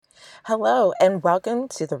Hello, and welcome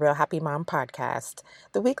to the Real Happy Mom Podcast,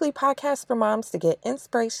 the weekly podcast for moms to get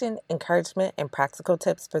inspiration, encouragement, and practical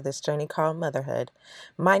tips for this journey called motherhood.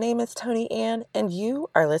 My name is Tony Ann, and you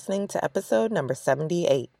are listening to episode number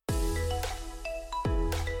 78.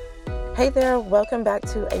 Hey there, welcome back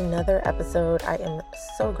to another episode. I am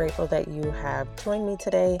so grateful that you have joined me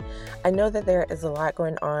today. I know that there is a lot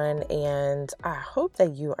going on, and I hope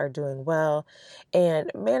that you are doing well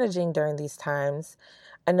and managing during these times.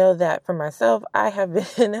 I know that for myself, I have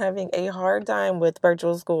been having a hard time with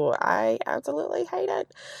virtual school. I absolutely hate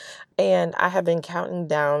it. And I have been counting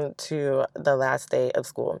down to the last day of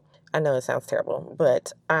school. I know it sounds terrible,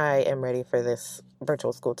 but I am ready for this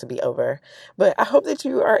virtual school to be over. But I hope that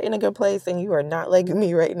you are in a good place and you are not like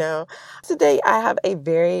me right now. Today, I have a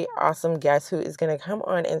very awesome guest who is going to come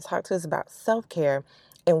on and talk to us about self-care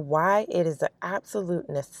and why it is an absolute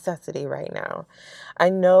necessity right now.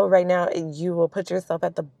 I know right now you will put yourself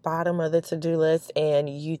at the bottom of the to-do list and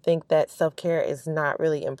you think that self-care is not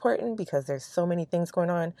really important because there's so many things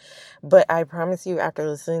going on. But I promise you, after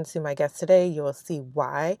listening to my guest today, you will see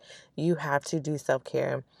why you have to do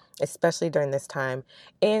self-care, especially during this time.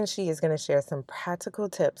 And she is going to share some practical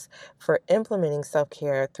tips for implementing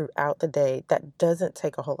self-care throughout the day that doesn't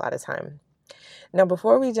take a whole lot of time. Now,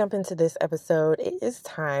 before we jump into this episode, it is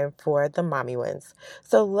time for the Mommy Wins.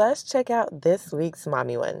 So let's check out this week's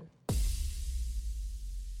Mommy Win.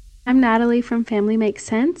 I'm Natalie from Family Makes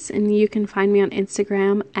Sense, and you can find me on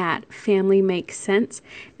Instagram at Family Makes Sense.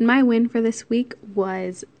 And my win for this week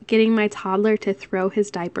was getting my toddler to throw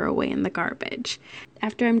his diaper away in the garbage.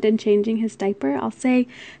 After I'm done changing his diaper, I'll say,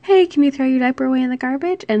 "Hey, can you throw your diaper away in the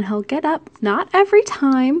garbage?" And he'll get up, not every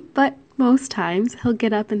time, but most times he'll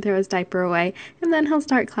get up and throw his diaper away, and then he'll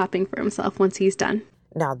start clapping for himself once he's done.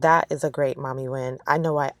 Now that is a great mommy win. I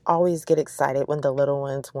know I always get excited when the little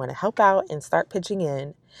ones want to help out and start pitching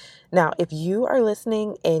in. Now, if you are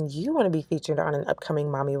listening and you want to be featured on an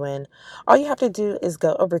upcoming mommy win, all you have to do is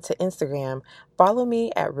go over to Instagram, follow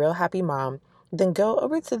me at Real Happy Mom, then go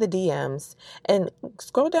over to the DMs and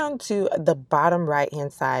scroll down to the bottom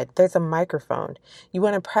right-hand side. There's a microphone. You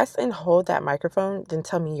want to press and hold that microphone, then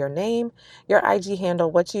tell me your name, your IG handle,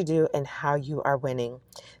 what you do, and how you are winning.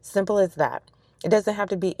 Simple as that. It doesn't have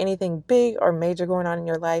to be anything big or major going on in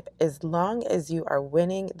your life. As long as you are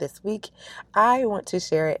winning this week, I want to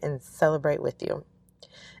share it and celebrate with you.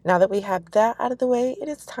 Now that we have that out of the way, it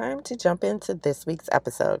is time to jump into this week's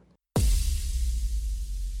episode.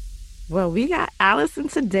 Well, we got Allison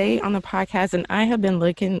today on the podcast, and I have been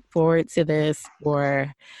looking forward to this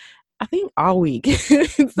for, I think, all week.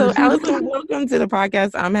 So, Allison, welcome to the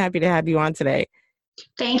podcast. I'm happy to have you on today.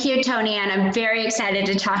 Thank you, Tony, and I'm very excited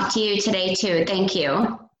to talk to you today, too. Thank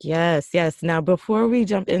you. Yes. Now, before we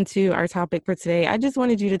jump into our topic for today, I just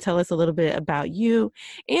wanted you to tell us a little bit about you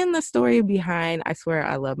and the story behind I Swear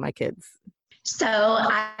I Love My Kids. So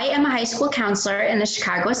I am a high school counselor in the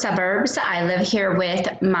Chicago suburbs. I live here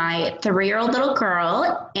with my 3-year-old little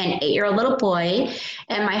girl and 8-year-old little boy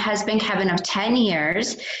and my husband, Kevin, of 10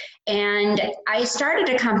 years. And I started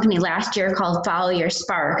a company last year called Follow Your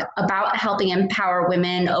Spark about helping empower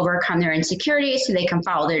women overcome their insecurities so they can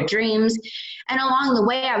follow their dreams. And along the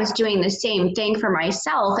way, I was doing the same thing for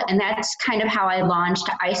myself. And that's kind of how I launched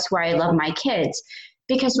I Swear I Love My Kids.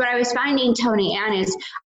 Because what I was finding, Tony Ann, is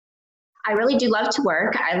I really do love to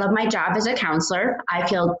work. I love my job as a counselor. I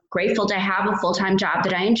feel grateful to have a full-time job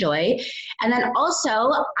that I enjoy. And then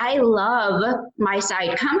also, I love my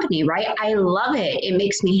side company, right? I love it. It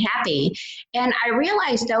makes me happy. And I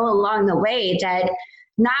realized, though, along the way that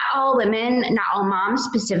not all women, not all moms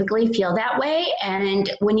specifically feel that way.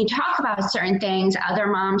 And when you talk about certain things, other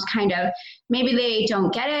moms kind of, maybe they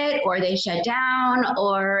don't get it or they shut down,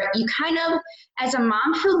 or you kind of, as a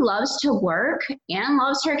mom who loves to work and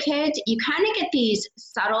loves her kids, you kind of get these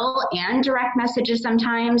subtle and direct messages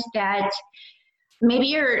sometimes that maybe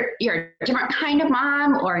you're a different kind of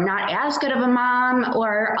mom or not as good of a mom.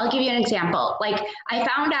 Or I'll give you an example. Like, I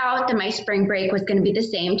found out that my spring break was going to be the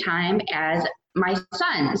same time as my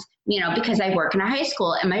son's, because I work in a high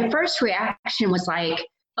school. And my first reaction was like,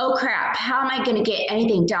 oh crap, how am I going to get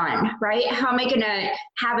anything done, right? How am I going to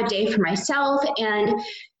have a day for myself? And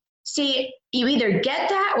see, you either get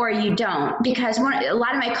that or you don't, because a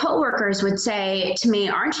lot of my coworkers would say to me,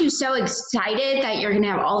 aren't you so excited that you're going to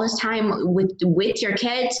have all this time with your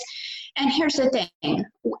kids? And here's the thing,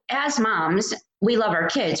 as moms, we love our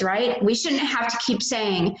kids, right? We shouldn't have to keep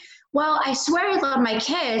saying, well, I swear I love my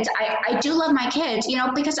kids. I do love my kids,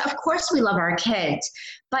 because of course we love our kids.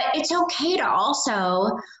 But it's okay to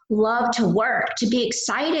also love to work, to be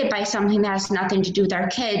excited by something that has nothing to do with our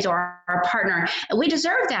kids or our partner. We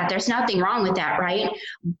deserve that. There's nothing wrong with that, right?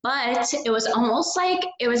 But it was almost like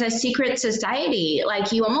it was a secret society.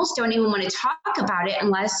 Like you almost don't even want to talk about it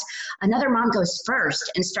unless another mom goes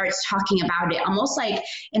first and starts talking about it, almost like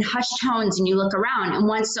in hushed tones, and you look around, and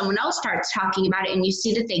once someone else starts talking about it and you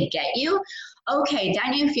see that they get you, okay,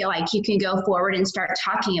 then you feel like you can go forward and start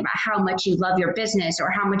talking about how much you love your business or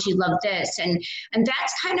how much you love this. And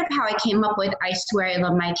that's kind of how I came up with I Swear I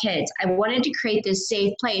Love My Kids. I wanted to create this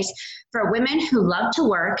safe place for women who love to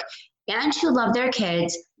work and who love their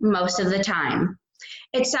kids most of the time.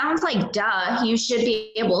 It sounds like, duh, you should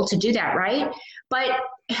be able to do that, right? But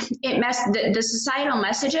the societal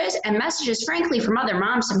messages and messages, frankly, from other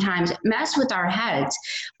moms sometimes mess with our heads.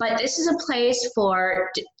 But this is a place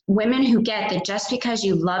for women who get that just because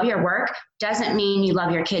you love your work doesn't mean you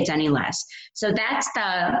love your kids any less. So that's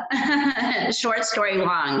the short story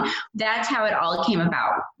long. That's how it all came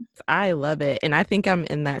about. I love it. And I think I'm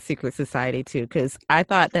in that secret society too, because I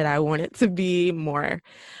thought that I wanted to be more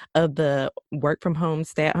of the work from home,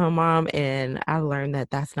 stay at home mom. And I learned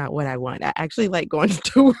that that's not what I want. I actually like going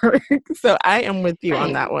to work. So I am with you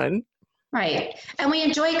on that one. Right. And we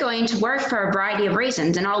enjoy going to work for a variety of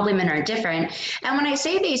reasons, and all women are different. And when I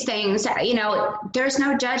say these things, there's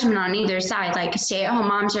no judgment on either side. Like stay-at-home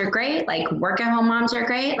moms are great, like work-at-home moms are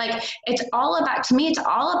great. Like it's all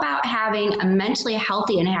about having a mentally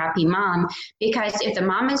healthy and happy mom, because if the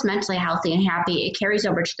mom is mentally healthy and happy, it carries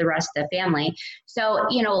over to the rest of the family. So,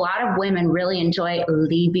 a lot of women really enjoy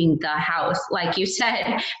leaving the house, like you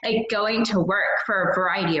said, like going to work for a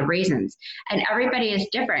variety of reasons. And everybody is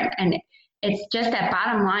different. And it's just that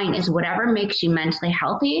bottom line is whatever makes you mentally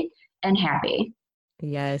healthy and happy.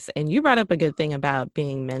 Yes. And you brought up a good thing about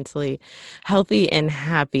being mentally healthy and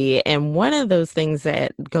happy. And one of those things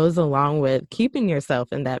that goes along with keeping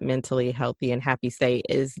yourself in that mentally healthy and happy state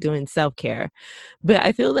is doing self-care. But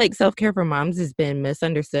I feel like self-care for moms has been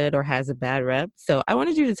misunderstood or has a bad rep. So I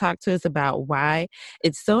wanted you to talk to us about why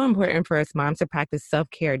it's so important for us moms to practice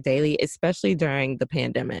self-care daily, especially during the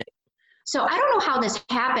pandemic. So I don't know how this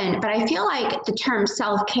happened, but I feel like the term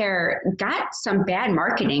self-care got some bad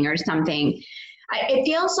marketing or something. It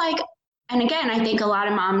feels like, and again, I think a lot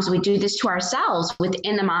of moms, we do this to ourselves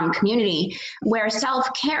within the mom community, where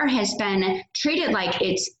self-care has been treated like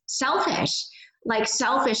it's selfish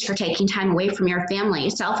for taking time away from your family,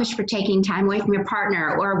 selfish for taking time away from your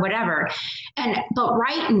partner or whatever. But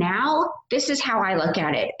right now, this is how I look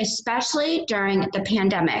at it, especially during the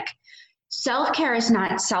pandemic. Self-care is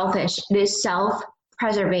not selfish, it is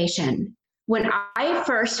self-preservation. When I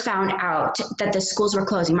first found out that the schools were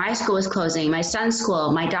closing, my school was closing, my son's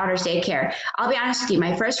school, my daughter's daycare, I'll be honest with you,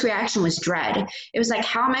 my first reaction was dread. It was like,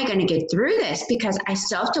 how am I going to get through this? Because I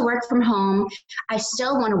still have to work from home. I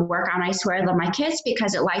still want to work on I Swear I Love My Kids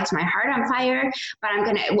because it lights my heart on fire. But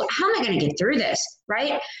how am I going to get through this,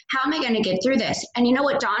 right? How am I going to get through this? And you know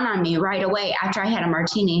what dawned on me right away after I had a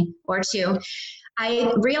martini or two?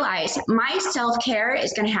 I realized my self-care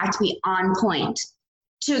is going to have to be on point.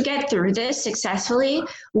 To get through this successfully,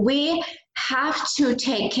 we have to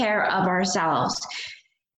take care of ourselves.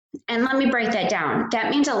 And let me break that down.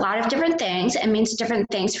 That means a lot of different things. It means different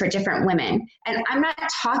things for different women. And I'm not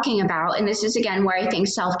talking about, and this is again where I think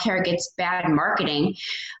self-care gets bad marketing,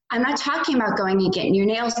 I'm not talking about going and getting your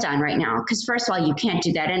nails done right now, because first of all, you can't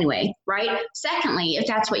do that anyway, right? Secondly, if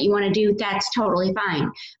that's what you want to do, that's totally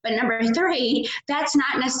fine. But number three, that's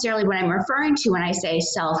not necessarily what I'm referring to when I say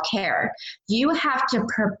self-care. You have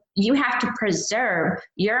to preserve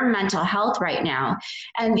your mental health right now.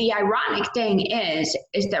 And the ironic thing is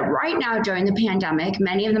that right now during the pandemic,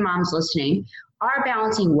 many of the moms listening are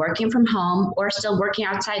balancing working from home or still working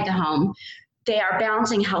outside the home. They are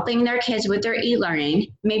balancing helping their kids with their e-learning.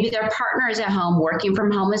 Maybe their partner is at home working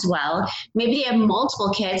from home as well. Maybe they have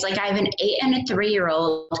multiple kids, like I have an 8 and a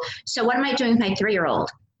 3-year-old. So what am I doing with my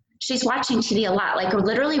 3-year-old? She's watching TV a lot. Like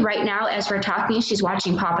literally right now as we're talking, she's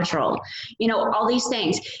watching Paw Patrol. All these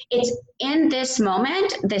things. It's in this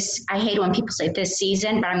moment, I hate when people say this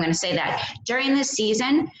season, but I'm going to say that. During this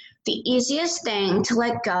season, the easiest thing to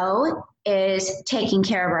let go is taking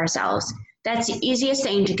care of ourselves. That's the easiest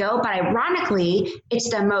thing to go, but ironically, it's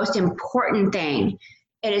the most important thing.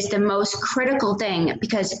 It is the most critical thing,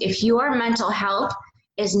 because if your mental health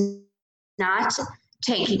is not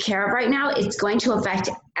taken care of right now, it's going to affect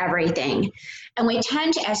everything. And we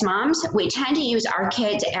tend to, as moms, we tend to use our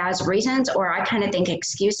kids as reasons, or I kind of think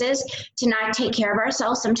excuses, to not take care of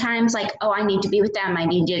ourselves sometimes, like, oh, I need to be with them. I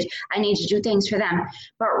need to do things for them.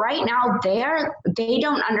 But right now they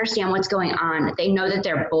don't understand what's going on. They know that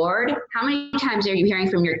they're bored. How many times are you hearing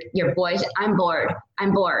from your boys, I'm bored.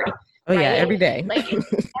 Oh yeah, right? every day. Like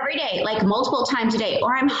every day, like multiple times a day,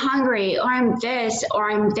 or I'm hungry, or I'm this, or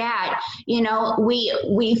I'm that. You know,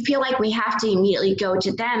 we feel like we have to immediately go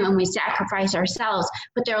to them and we sacrifice ourselves,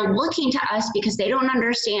 but they're looking to us because they don't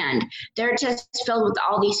understand. They're just filled with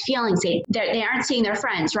all these feelings. They aren't seeing their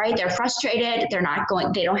friends, right? They're frustrated.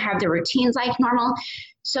 They don't have their routines like normal.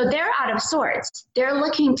 So they're out of sorts. They're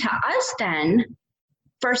looking to us then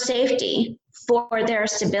for safety, for their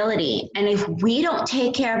stability. And if we don't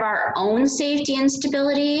take care of our own safety and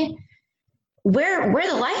stability, we're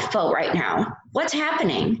the lifeboat right now. What's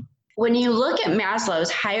happening? When you look at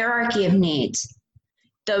Maslow's hierarchy of needs,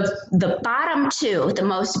 the bottom two, the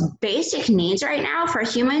most basic needs right now for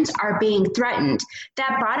humans, are being threatened.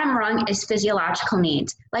 That bottom rung is physiological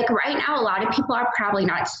needs. Like right now, a lot of people are probably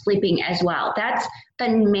not sleeping as well. That's the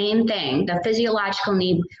main thing, the physiological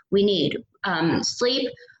need we need. Sleep,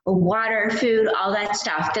 water, food, all that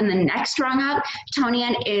stuff. Then the next rung up,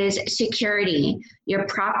 Tonian, is security, your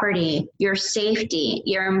property, your safety,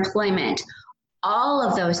 your employment, all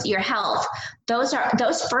of those, your health. Those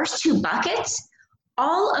first two buckets,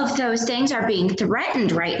 all of those things are being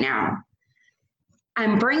threatened right now.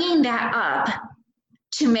 I'm bringing that up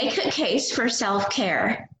to make a case for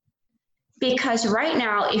self-care. Because right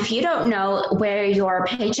now, if you don't know where your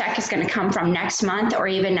paycheck is going to come from next month or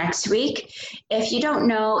even next week, if you don't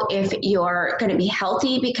know if you're going to be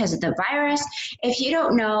healthy because of the virus, if you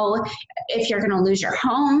don't know if you're going to lose your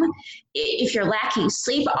home, if you're lacking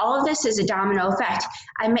sleep, all of this is a domino effect.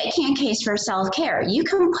 I'm making a case for self-care. You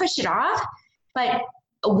can push it off, but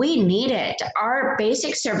we need it. Our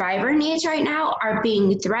basic survivor needs right now are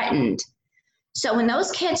being threatened. So when those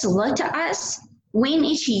kids look to us, we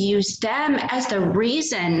need to use them as the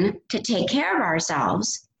reason to take care of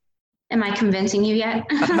ourselves. Am I convincing you yet?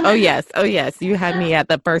 Oh, yes. Oh, yes. You had me at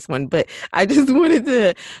the first one, but I just wanted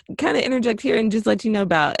to kind of interject here and just let you know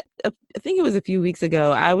about, I think it was a few weeks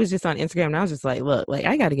ago, I was just on Instagram and I was just like, look, like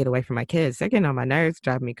I got to get away from my kids. They're getting on my nerves,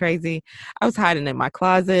 driving me crazy. I was hiding in my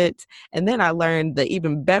closet. And then I learned the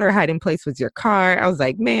even better hiding place was your car. I was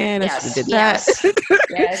like, man, I should have did that.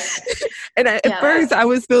 Yes. And at first I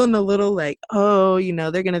was feeling a little like, oh, you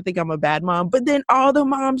know, they're going to think I'm a bad mom. But then all the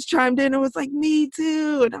moms chimed in and was like, me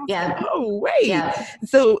too. And I was like, oh, wait. Yeah.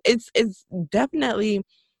 So it's definitely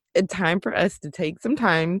a time for us to take some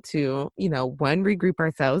time to, you know, regroup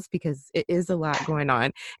ourselves because it is a lot going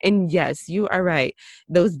on. And yes, you are right.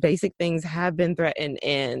 Those basic things have been threatened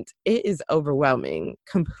and it is overwhelming,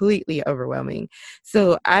 completely overwhelming.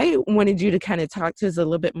 So I wanted you to kind of talk to us a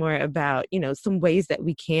little bit more about, you know, some ways that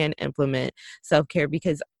we can implement self-care,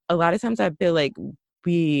 because a lot of times I feel like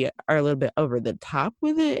we are a little bit over the top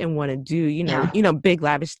with it and want to do, you know, big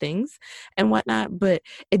lavish things and whatnot, but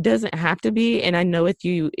it doesn't have to be. And I know with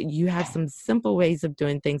you have some simple ways of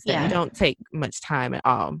doing things that don't take much time at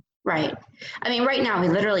all. Right. I mean, right now we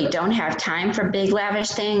literally don't have time for big lavish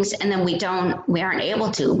things, and then we aren't able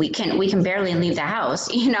to. We can barely leave the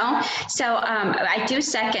house, you know. So I do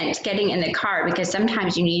second getting in the car because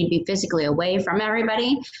sometimes you need to be physically away from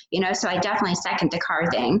everybody, you know. So I definitely second the car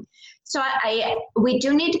thing. So we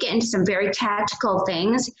do need to get into some very tactical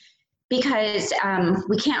things because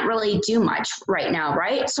we can't really do much right now,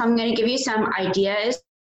 right? So I'm going to give you some ideas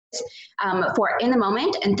for in the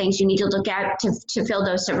moment and things you need to look at to fill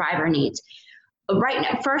those survivor needs. Right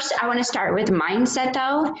now, first, I want to start with mindset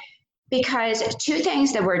though, because two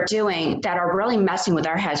things that we're doing that are really messing with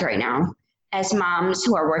our heads right now as moms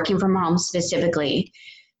who are working from home specifically.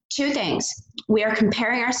 Two things. We are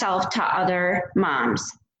comparing ourselves to other moms.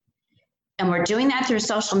 And we're doing that through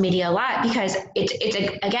social media a lot because it's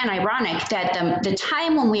again ironic that the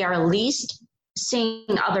time when we are least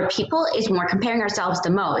seeing other people is when we're comparing ourselves the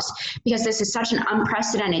most, because this is such an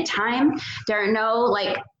unprecedented time. There are no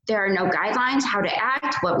guidelines how to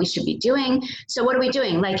act, what we should be doing. So what are we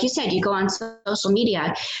doing? Like you said, you go on social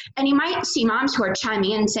media and you might see moms who are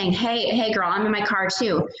chiming in saying, hey girl, I'm in my car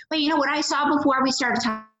too. But you know what I saw before we started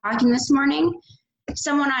talking this morning?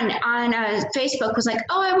 Someone on Facebook was like,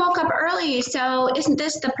 oh, I woke up early, so isn't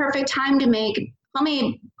this the perfect time to make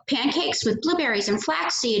homemade pancakes with blueberries and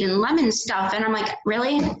flaxseed and lemon stuff? And I'm like,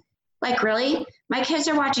 really? Like, really? My kids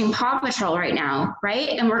are watching Paw Patrol right now, right?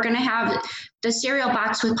 And we're going to have the cereal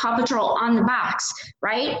box with Paw Patrol on the box,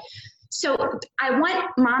 right? So I want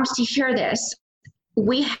moms to hear this.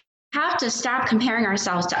 We have to stop comparing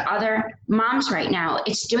ourselves to other moms right now.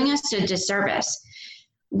 It's doing us a disservice.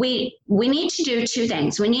 We need to do two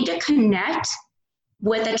things. We need to connect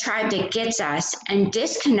with a tribe that gets us and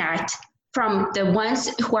disconnect from the ones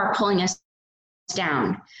who are pulling us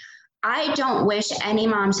down. I don't wish any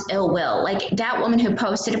mom's ill will. Like that woman who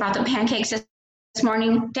posted about the pancakes this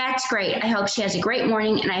morning, that's great. I hope she has a great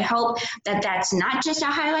morning, and I hope that that's not just a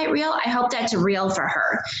highlight reel. I hope that's real for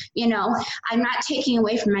her. You know, I'm not taking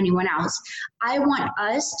away from anyone else. I want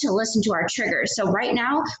us to listen to our triggers. So right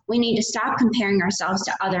now, we need to stop comparing ourselves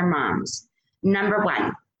to other moms. Number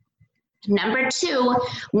one. Number two,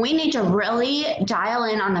 we need to really dial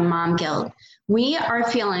in on the mom guilt. We are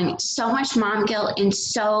feeling so much mom guilt in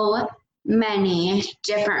so many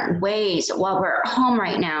different ways while we're home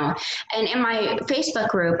right now. And in my Facebook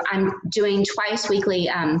group, I'm doing twice weekly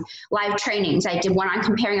live trainings. I did one on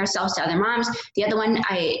comparing ourselves to other moms. The other one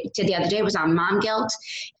I did the other day was on mom guilt.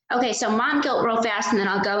 Okay, so mom guilt real fast, and then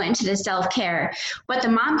I'll go into the self-care. But the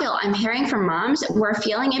mom guilt, I'm hearing from moms, we're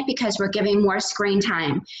feeling it because we're giving more screen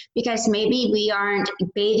time, because maybe we aren't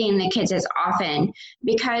bathing the kids as often,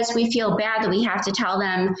 because we feel bad that we have to tell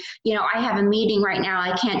them, you know, I have a meeting right now,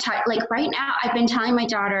 I can't talk. Like right now, I've been telling my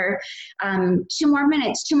daughter 2 more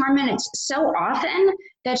minutes, so often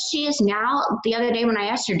that she is now, the other day when I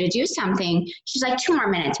asked her to do something, she's like, 2 more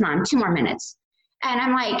minutes, Mom, 2 more minutes. And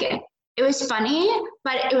I'm like, it was funny,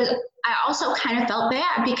 but I also kind of felt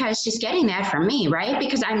bad because she's getting that from me, right?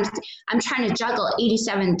 Because I'm trying to juggle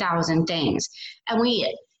 87,000 things. And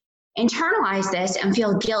we internalize this and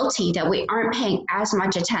feel guilty that we aren't paying as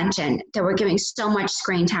much attention, that we're giving so much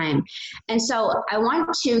screen time. And so I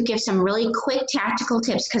want to give some really quick tactical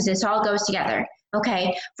tips, because this all goes together,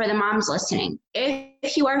 okay, for the moms listening.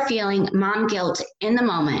 If you are feeling mom guilt in the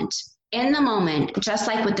moment, just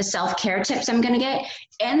like with the self-care tips I'm going to get,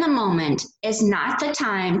 in the moment is not the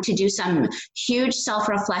time to do some huge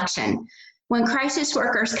self-reflection. When crisis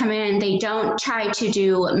workers come in, they don't try to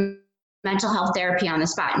do mental health therapy on the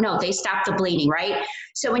spot. No, they stop the bleeding, right?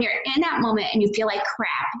 So when you're in that moment and you feel like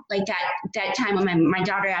crap, like that time when my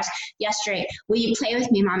daughter asked yesterday, will you play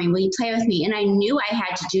with me, Mommy? Will you play with me? And I knew I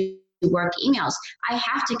had to do work emails. I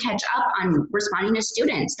have to catch up on responding to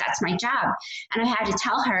students. That's my job. And I had to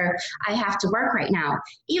tell her I have to work right now.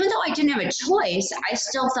 Even though I didn't have a choice, I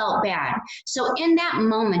still felt bad. So in that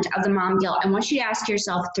moment of the mom guilt, I want you to ask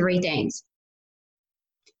yourself 3 things.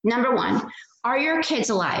 Number 1, are your kids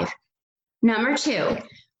alive? Number 2,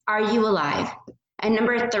 are you alive? And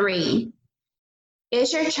number 3,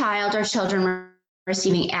 is your child or children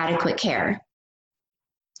receiving adequate care?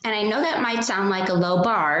 And I know that might sound like a low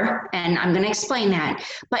bar, and I'm going to explain that.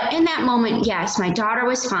 But in that moment, yes, my daughter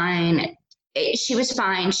was fine. She was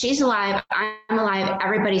fine. She's alive. I'm alive.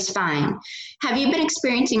 Everybody's fine. Have you been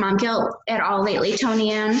experiencing mom guilt at all lately,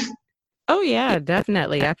 Tony Ann? Oh yeah,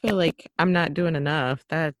 definitely. I feel like I'm not doing enough.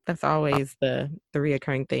 That's always the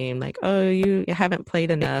reoccurring theme. Like, oh, you haven't played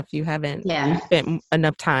enough. You haven't spent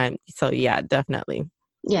enough time. So yeah, definitely.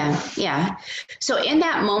 Yeah. So in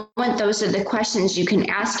that moment, those are the questions you can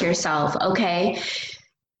ask yourself, okay,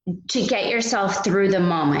 to get yourself through the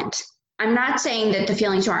moment. I'm not saying that the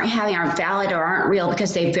feelings you aren't having aren't valid or aren't real,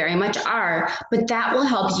 because they very much are, but that will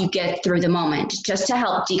help you get through the moment, just to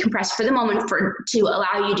help decompress for the moment, to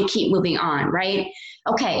allow you to keep moving on, right?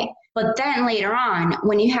 Okay, but then later on,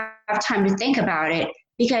 when you have time to think about it,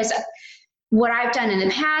 because what I've done in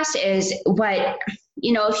the past is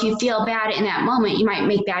if you feel bad in that moment, you might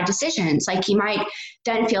make bad decisions. Like you might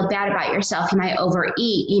then feel bad about yourself. You might overeat.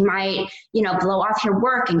 You might, blow off your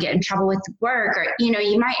work and get in trouble with work, or,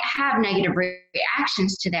 you might have negative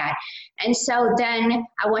reactions to that. And so then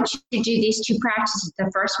I want you to do these 2 practices. The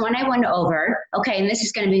first one I went over, okay, and this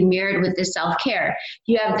is going to be mirrored with the self-care.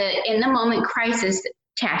 You have the in the moment crisis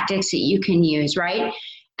tactics that you can use, right?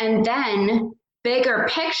 And then bigger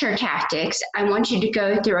picture tactics, I want you to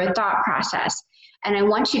go through a thought process. And I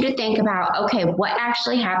want you to think about, okay, what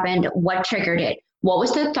actually happened? What triggered it? What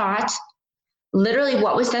was the thought? Literally,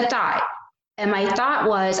 what was the thought? And my thought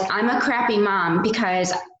was, I'm a crappy mom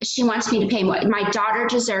because she wants me to pay more. My daughter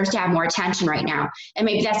deserves to have more attention right now. And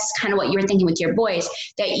maybe that's kind of what you're thinking with your boys,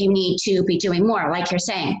 that you need to be doing more, like you're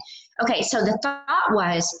saying. Okay, so the thought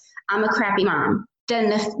was, I'm a crappy mom.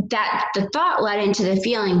 Then the thought led into the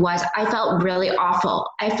feeling was, I felt really awful.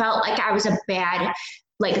 I felt like I was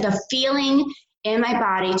the feeling in my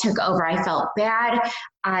body took over. I felt bad.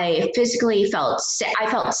 I physically felt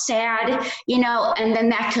sad, and then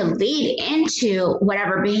that could lead into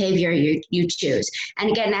whatever behavior you choose. And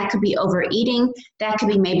again, that could be overeating. That could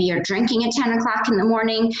be maybe you're drinking at 10 o'clock in the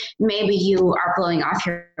morning. Maybe you are blowing off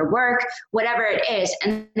your work, whatever it is.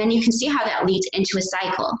 And then you can see how that leads into a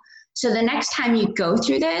cycle. So the next time you go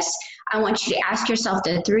through this, I want you to ask yourself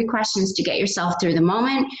the 3 questions to get yourself through the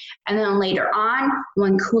moment. And then later on,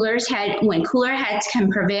 when cooler heads can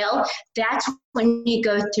prevail, that's when you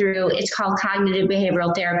go through, it's called cognitive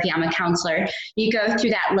behavioral therapy. I'm a counselor. You go through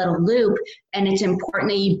that little loop, and it's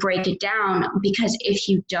important that you break it down, because if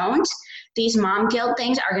you don't, these mom guilt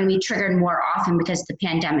things are going to be triggered more often because of the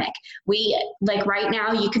pandemic. Like right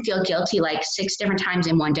now, you could feel guilty like 6 different times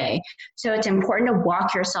in one day. So it's important to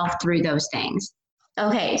walk yourself through those things.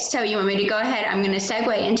 Okay, so you want me to go ahead? I'm going to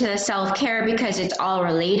segue into the self-care because it's all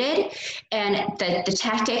related, and the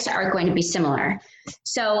tactics are going to be similar.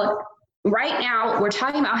 So right now, we're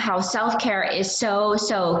talking about how self-care is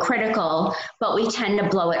so critical, but we tend to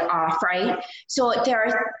blow it off, right? So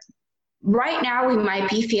right now, we might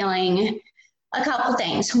be feeling a couple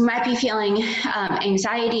things. We might be feeling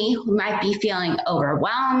anxiety. We might be feeling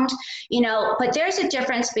overwhelmed, but there's a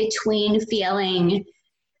difference between feeling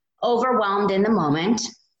overwhelmed in the moment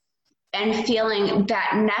and feeling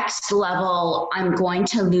that next level, I'm going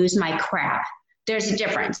to lose my crap. There's a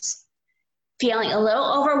difference. Feeling a little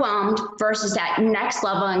overwhelmed versus that next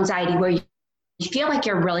level anxiety where you feel like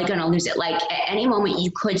you're really going to lose it. Like at any moment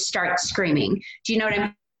you could start screaming. Do you know what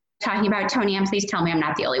I'm talking about, Tony? Please tell me I'm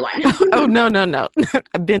not the only one. Oh, no.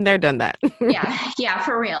 I've been there, done that. Yeah,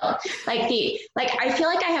 for real. Like I feel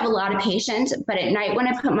like I have a lot of patience, but at night when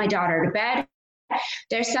I put my daughter to bed,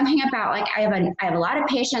 there's something about like I have a lot of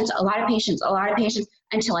patience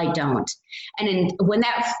until I don't. And when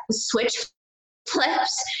that switch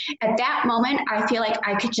flips, at that moment, I feel like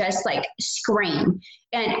I could just like scream.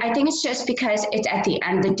 And I think it's just because it's at the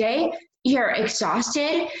end of the day, you're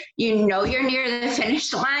exhausted, you're near the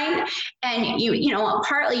finish line, and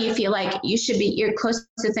partly you feel like you're close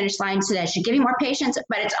to the finish line, so that should give you more patience,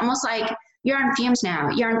 but it's almost like you're on fumes now.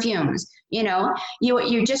 You're on fumes.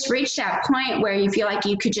 You just reached that point where you feel like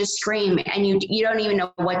you could just scream and you don't even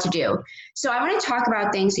know what to do. So I want to talk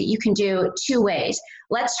about things that you can do 2 ways.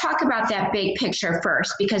 Let's talk about that big picture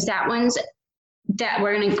first, because that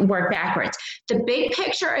we're going to work backwards. The big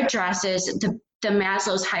picture addresses the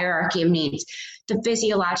Maslow's hierarchy of needs, the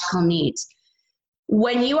physiological needs.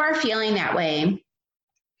 When you are feeling that way,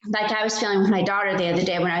 like I was feeling with my daughter the other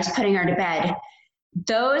day when I was putting her to bed,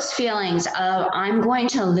 those feelings of I'm going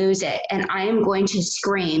to lose it and I am going to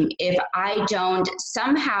scream if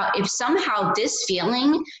somehow this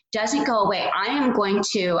feeling doesn't go away, I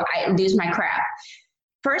lose my crap.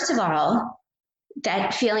 First of all,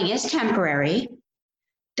 that feeling is temporary.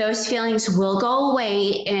 Those feelings will go away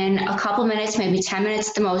in a couple minutes, maybe 10 minutes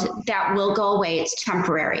at the most. That will go away. It's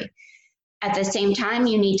temporary. At the same time,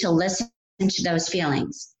 you need to listen to those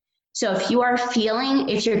feelings. So if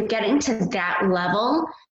you're getting to that level,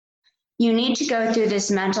 you need to go through this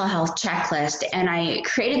mental health checklist. And I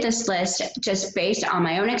created this list just based on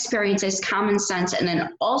my own experiences, common sense, and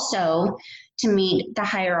then also to meet the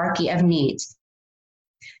hierarchy of needs.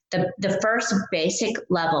 The first basic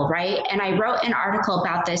level, right? And I wrote an article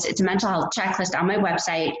about this. It's a mental health checklist on my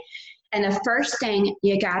website. And the first thing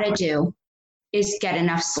you gotta do is get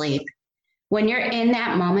enough sleep. When you're in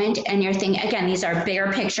that moment and you're thinking, again, these are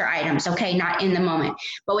bigger picture items, okay? Not in the moment.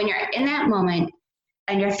 But when you're in that moment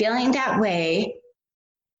and you're feeling that way,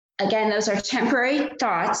 again, those are temporary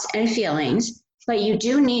thoughts and feelings, but you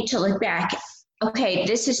do need to look back. Okay,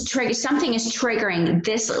 something is triggering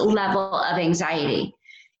this level of anxiety.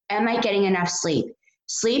 Am I getting enough sleep?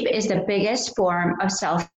 Sleep is the biggest form of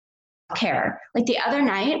self-care. Like the other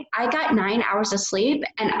night, I got 9 hours of sleep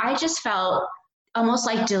and I just felt almost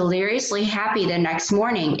like deliriously happy the next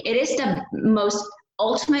morning. It is the most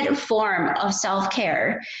ultimate form of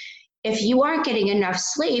self-care. If you aren't getting enough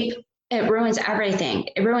sleep, it ruins everything.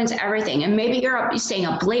 And maybe you're staying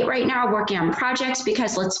up late right now working on projects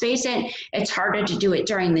because let's face it, it's harder to do it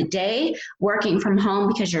during the day, working from home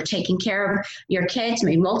because you're taking care of your kids,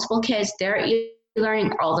 maybe multiple kids, they're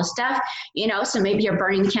learning all the stuff, so maybe you're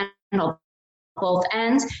burning the candle both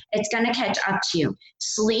ends. It's going to catch up to you.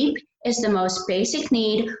 Sleep is the most basic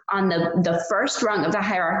need on the first rung of the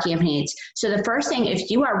hierarchy of needs. So the first thing, if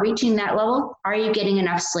you are reaching that level, are you getting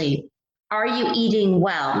enough sleep? Are you eating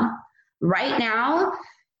well? Right now,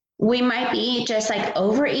 we might be just like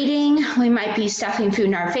overeating. We might be stuffing food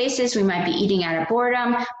in our faces. We might be eating out of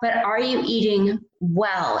boredom, but are you eating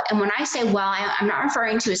well? And when I say well, I'm not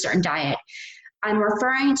referring to a certain diet. I'm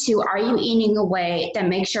referring to, are you eating a way that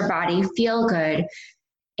makes your body feel good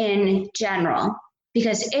in general?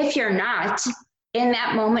 Because if you're not, in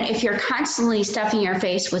that moment, if you're constantly stuffing your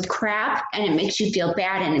face with crap and it makes you feel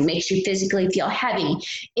bad and it makes you physically feel heavy,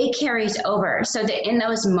 it carries over. So that in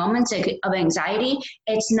those moments of anxiety,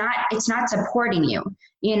 it's not supporting you,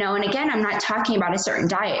 you know. And again, I'm not talking about a certain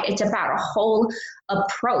diet. It's about a whole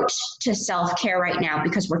approach to self-care right now,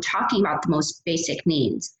 because we're talking about the most basic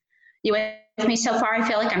needs. You with me so far? I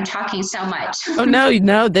feel like I'm talking so much. Oh,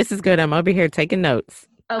 no, this is good. I'm over here taking notes.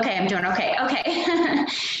 Okay, I'm doing okay. Okay.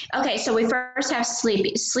 Okay, so we first have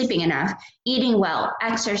sleeping enough, eating well,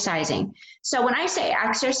 exercising. So when I say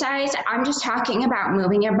exercise, I'm just talking about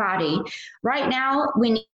moving your body. Right now,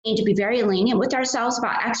 we need to be very lenient with ourselves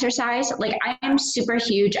about exercise. Like, I am super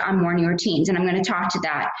huge on morning routines, and I'm going to talk to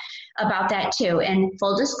about that too. And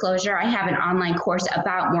full disclosure, I have an online course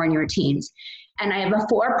about morning routines. And I have a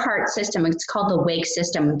 4-part system. It's called the WAKE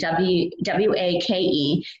system,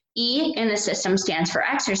 WAKE. E in the system stands for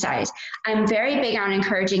exercise. I'm very big on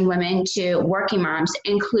encouraging women working moms,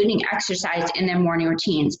 including exercise in their morning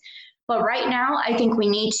routines. But right now, I think we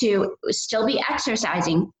need to still be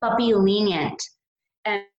exercising, but be lenient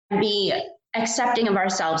and be accepting of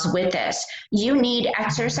ourselves with this. You need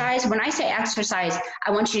exercise. When I say exercise,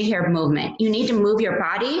 I want you to hear movement. You need to move your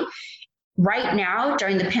body right now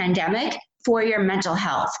during the pandemic for your mental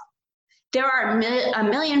health. There are a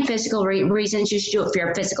million physical reasons you should do it for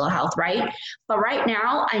your physical health, right? But right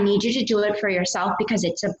now, I need you to do it for yourself because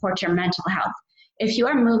it supports your mental health. If you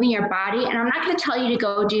are moving your body, and I'm not going to tell you to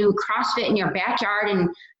go do CrossFit in your backyard and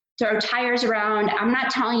throw tires around. I'm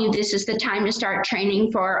not telling you this is the time to start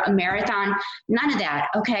training for a marathon. None of that,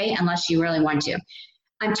 okay? Unless you really want to.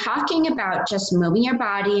 I'm talking about just moving your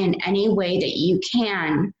body in any way that you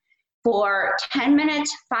can for 10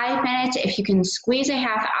 minutes, 5 minutes, if you can squeeze a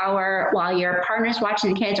half hour while your partner's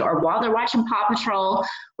watching the kids or while they're watching Paw Patrol,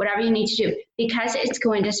 whatever you need to do, because it's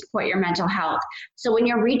going to support your mental health. So when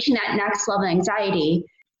you're reaching that next level of anxiety,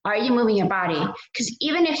 are you moving your body? Because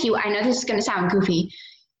even if I know this is going to sound goofy,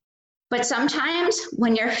 but sometimes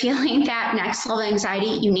when you're feeling that next level of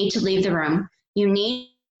anxiety, you need to leave the room. You need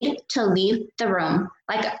to leave the room.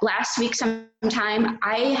 Like last week sometime,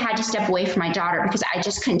 I had to step away from my daughter because I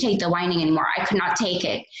just couldn't take the whining anymore. I could not take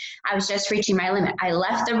it. I was just reaching my limit. I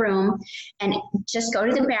left the room and just go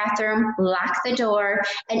to the bathroom, lock the door,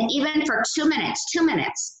 and even for 2 minutes,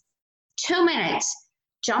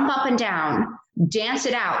 jump up and down, dance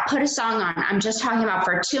it out, put a song on. I'm just talking about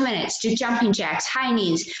for 2 minutes, do jumping jacks, high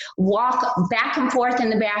knees, walk back and forth in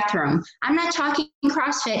the bathroom. I'm not talking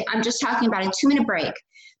CrossFit. I'm just talking about a 2-minute break.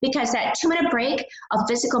 Because that 2-minute break of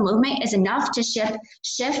physical movement is enough to shift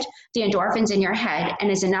the endorphins in your head and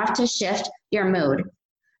is enough to shift your mood.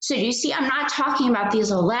 So you see, I'm not talking about these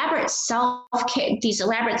elaborate self-care,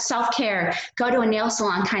 go to a nail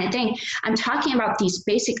salon kind of thing. I'm talking about these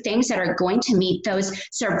basic things that are going to meet those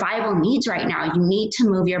survival needs right now. You need to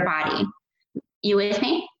move your body. You with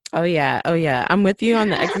me? Oh yeah. I'm with you on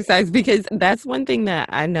the exercise because that's one thing that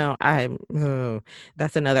I know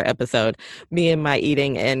that's another episode, me and my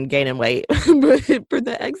eating and gaining weight. But for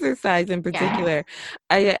the exercise in particular,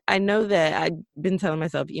 I know that I've been telling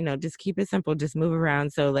myself, just keep it simple, just move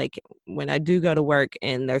around. So like when I do go to work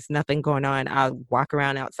and there's nothing going on, I'll walk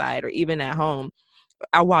around outside, or even at home,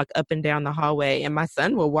 I walk up and down the hallway, and my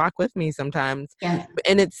son will walk with me sometimes. Yeah.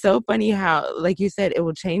 And it's so funny how, like you said, it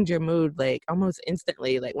will change your mood like almost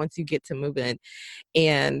instantly, like once you get to moving.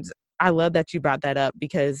 And I love that you brought that up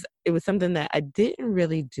because it was something that I didn't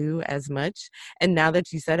really do as much. And now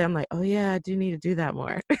that you said it, I'm like, oh yeah, I do need to do that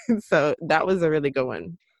more. So that was a really good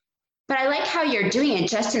one. But I like how you're doing it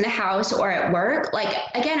just in the house or at work. Like,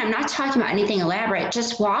 again, I'm not talking about anything elaborate,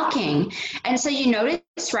 just walking. And so you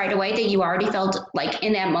noticed right away that you already felt like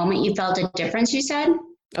in that moment, you felt a difference, you said?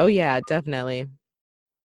 Oh yeah, definitely.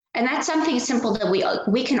 And that's something simple that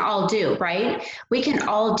we can all do, right? We can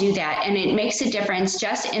all do that. And it makes a difference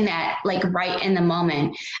just in that, like right in the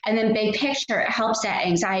moment. And then big picture, it helps that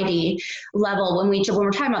anxiety level. When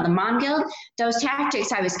we're talking about the mom guilt, those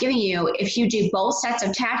tactics I was giving you, if you do both sets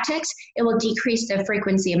of tactics, it will decrease the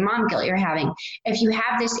frequency of mom guilt you're having. If you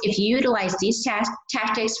utilize these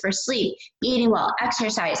tactics for sleep, eating well,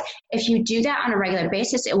 exercise, if you do that on a regular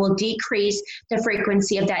basis, it will decrease the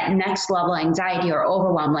frequency of that next level anxiety or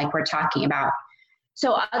overwhelm like we're talking about.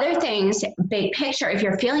 So other things, big picture, if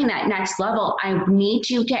you're feeling that next level, I need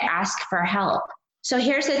you to ask for help. So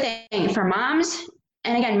here's the thing for moms,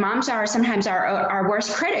 and again, moms are sometimes our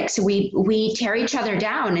worst critics. We tear each other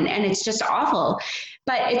down and it's just awful.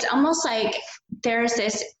 But it's almost like there's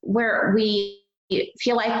this where we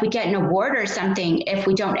feel like we get an award or something if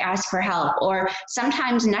we don't ask for help, or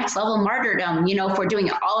sometimes next level martyrdom, if we're doing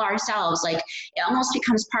it all ourselves. Like, it almost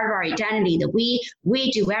becomes part of our identity that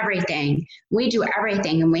we do everything. We do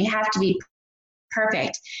everything and we have to be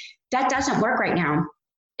perfect. That doesn't work right now.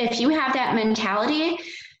 If you have that mentality,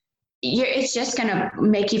 it's just going to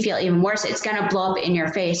make you feel even worse. It's going to blow up in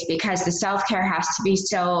your face, because the self-care has to be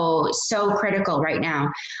so critical right now.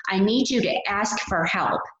 I need you to ask for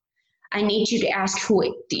help. I need you to ask who,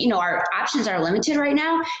 our options are limited right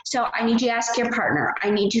now. So I need you to ask your partner. I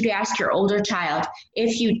need you to ask your older child.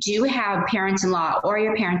 If you do have parents-in-law or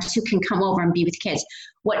your parents who can come over and be with kids,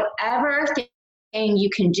 whatever thing you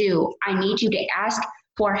can do, I need you to ask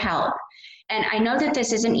for help. And I know that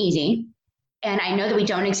this isn't easy. And I know that we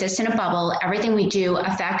don't exist in a bubble. Everything we do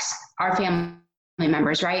affects our family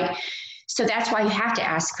members, right? So that's why you have to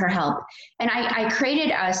ask for help. And I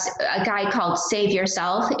created a guide called Save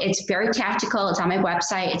Yourself. It's very tactical. It's on my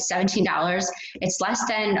website. It's $17. It's less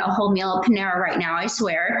than a whole meal at Panera right now, I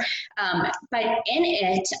swear. But in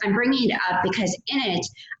it, I'm bringing it up because in it,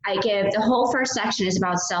 I give the whole first section is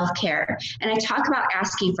about self-care. And I talk about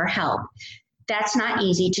asking for help. That's not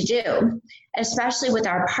easy to do, especially with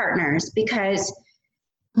our partners, because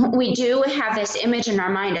we do have this image in our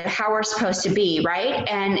mind of how we're supposed to be, right?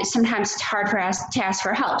 And sometimes it's hard for us to ask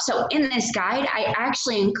for help. So in this guide, I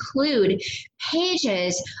actually include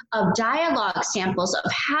pages of dialogue samples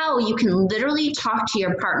of how you can literally talk to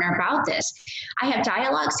your partner about this. I have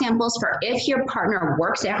dialogue samples for if your partner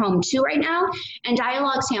works at home too right now, and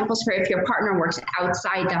dialogue samples for if your partner works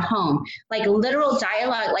outside the home, like literal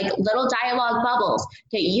dialogue, like little dialogue bubbles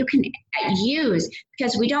that you can use,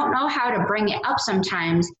 because we don't know how to bring it up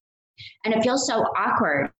sometimes, and it feels so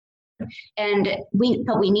awkward.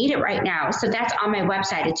 But we need it right now. So that's on my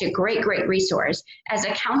website. It's a great resource. As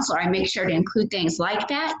a counselor, I make sure to include things like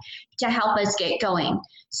that to help us get going.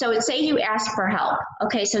 So say you ask for help.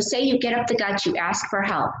 Okay, so say you get up the gut, you ask for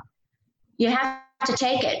help. You have to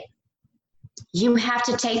take it. You have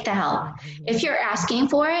to take the help. If you're asking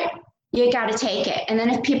for it, you got to take it. And then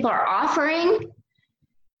if people are offering,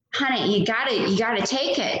 honey, you gotta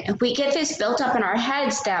take it. If we get this built up in our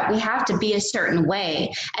heads that we have to be a certain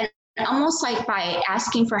way, and almost like by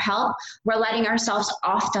asking for help, we're letting ourselves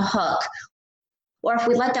off the hook. Or if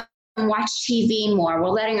we let them watch TV more, we're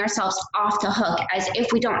letting ourselves off the hook as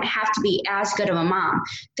if we don't have to be as good of a mom.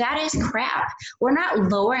 That is crap. We're not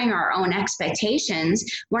lowering our own expectations.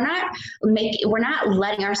 We're not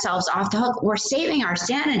letting ourselves off the hook. We're saving our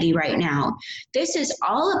sanity right now. This is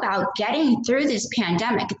all about getting through this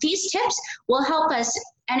pandemic. These tips will help us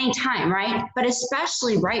anytime, right? But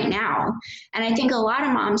especially right now. And I think a lot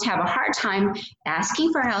of moms have a hard time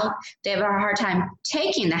asking for help. They have a hard time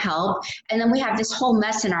taking the help. And then we have this whole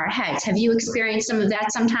mess in our heads. Have you experienced some of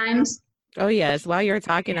that sometimes? Oh, yes. While you're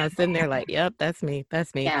talking, I was sitting there like, yep, that's me.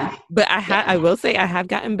 Yeah. But I will say I have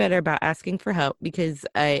gotten better about asking for help, because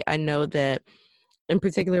I know that in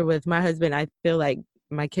particular with my husband, I feel like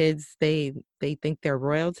my kids, they think they're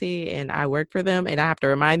royalty and I work for them, and I have to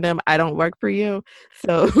remind them I don't work for you.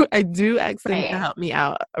 So I do ask them to help me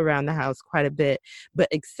out around the house quite a bit, but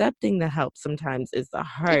accepting the help sometimes is the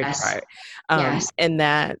hard part. And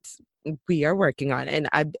that we are working on, and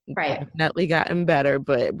I've definitely gotten better,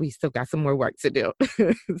 but we still got some more work to do.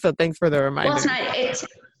 So thanks for the reminder. Well,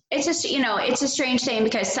 it's just, it's a strange thing,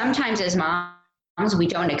 because sometimes as moms, we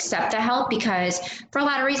don't accept the help because for a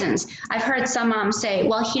lot of reasons. I've heard some moms say,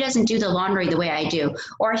 well, he doesn't do the laundry the way I do,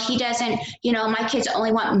 or he doesn't, my kids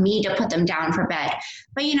only want me to put them down for bed.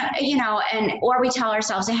 But, or we tell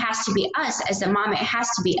ourselves it has to be us as the mom, it has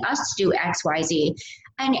to be us to do X, Y, Z.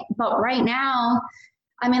 But right now,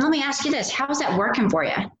 let me ask you this. How's that working for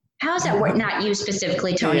you? How is that work? Not you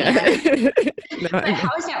specifically, Tony. Yeah. But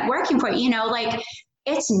how is that working for you?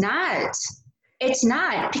 It's not. It's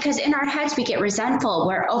not, because in our heads, we get resentful,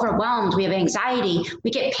 we're overwhelmed, we have anxiety, we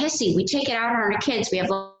get pissy, we take it out on our kids, we have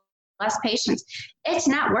less patience. It's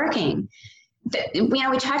not working.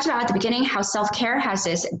 We talked about at the beginning how self-care has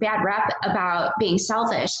this bad rep about being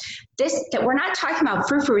selfish. That we're not talking about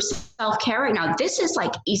frou-frou self-care right now. This is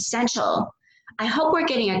like essential. I hope we're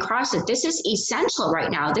getting across it. This is essential right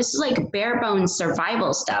now. This is like bare bones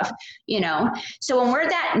survival stuff, So when we're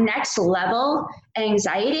that next level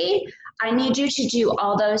anxiety, I need you to do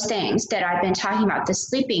all those things that I've been talking about: the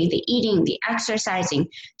sleeping, the eating, the exercising,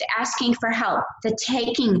 the asking for help, the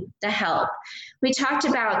taking the help. We talked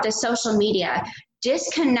about the social media.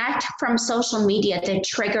 Disconnect from social media that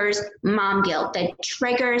triggers mom guilt, that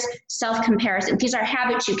triggers self-comparison. These are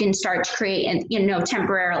habits you can start to create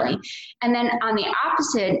temporarily. And then on the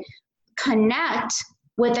opposite, connect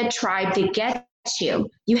with a tribe that gets you.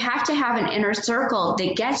 You have to have an inner circle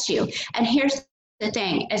that gets you. And here's the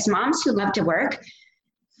thing, as moms who love to work,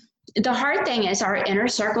 the hard thing is our inner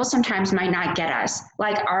circle sometimes might not get us,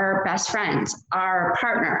 like our best friends, our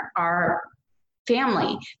partner, our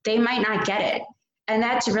family. They might not get it. And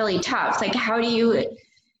that's really tough. Like, how do you,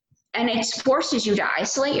 and it forces you to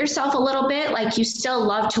isolate yourself a little bit. Like, you still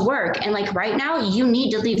love to work. And like right now, you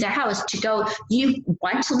need to leave the house to go. You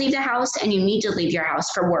want to leave the house and you need to leave your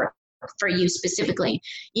house for work, for you specifically.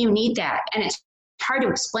 You need that. And it's hard to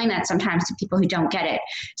explain that sometimes to people who don't get it.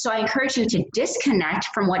 So I encourage you to disconnect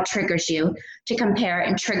from what triggers you, to compare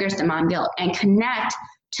and triggers the mom guilt, and connect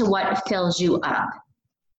to what fills you up.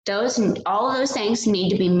 All of those things need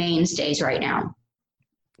to be mainstays right now.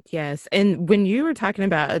 Yes. And when you were talking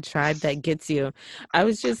about a tribe that gets you, I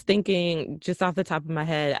was just thinking, just off the top of my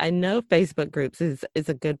head, I know Facebook groups is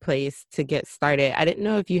a good place to get started. I didn't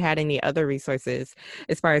know if you had any other resources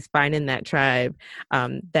as far as finding that tribe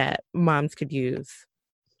that moms could use.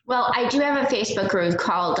 Well, I do have a Facebook group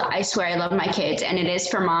called I Swear I Love My Kids, and it is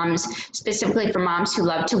for moms, specifically for moms who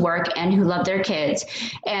love to work and who love their kids.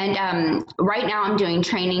 And right now I'm doing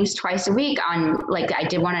trainings twice a week on, like, I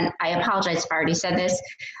apologize if I already said this.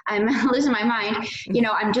 I'm losing my mind. You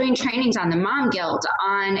know, I'm doing trainings on the mom guilt,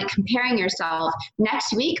 on comparing yourself.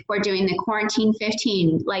 Next week, we're doing the quarantine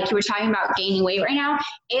 15. Like you were talking about gaining weight right now,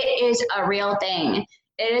 it is a real thing.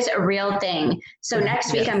 It is a real thing. So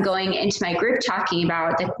next week, I'm going into my group talking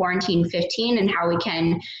about the quarantine 15 and how we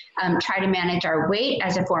can try to manage our weight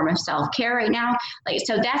as a form of self-care right now.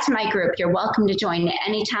 So that's my group. You're welcome to join at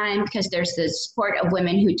any time, because there's the support of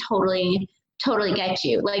women who totally get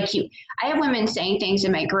you. I have women saying things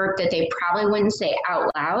in my group that they probably wouldn't say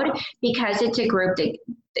out loud, because it's a group that,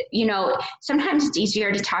 you know, sometimes it's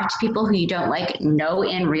easier to talk to people who you don't know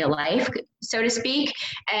in real life, so to speak,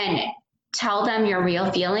 and tell them your real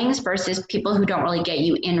feelings versus people who don't really get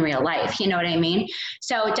you in real life. You know what I mean?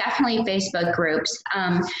 So definitely Facebook groups.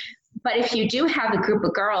 But if you do have a group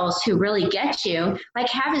of girls who really get you,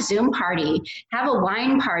 have a Zoom party, have a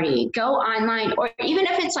wine party, go online, or even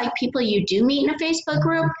if it's people you do meet in a Facebook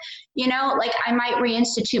group, you know, I might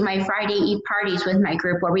reinstitute my Friday eat parties with my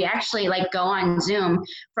group, where we actually go on Zoom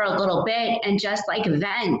for a little bit and just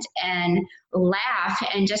vent and laugh,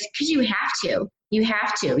 and just because you have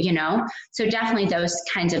to, you know? So definitely those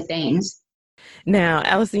kinds of things. Now,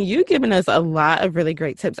 Allison, you've given us a lot of really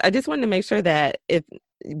great tips. I just wanted to make sure that if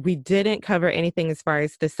we didn't cover anything as far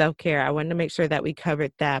as the self-care, I wanted to make sure that we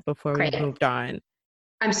covered that before we moved on.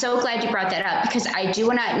 I'm so glad you brought that up, because I do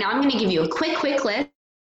want to, now I'm going to give you a quick list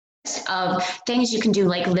of things you can do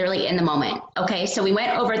literally in the moment. Okay. So we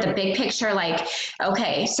went over the big picture,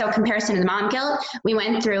 okay, so comparison to the mom guilt, we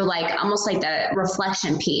went through almost the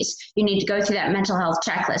reflection piece. You need to go through that mental health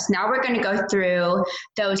checklist. Now we're going to go through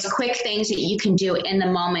those quick things that you can do in the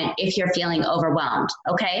moment if you're feeling overwhelmed.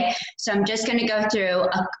 Okay. So I'm just going to go through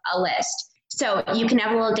a list. So you can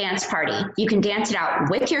have a little dance party. You can dance it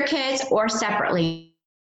out with your kids or separately,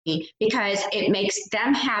 because it makes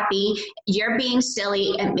them happy. You're being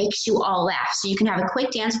silly. It makes you all laugh. So you can have a quick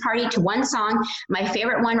dance party to one song. My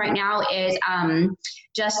favorite one right now is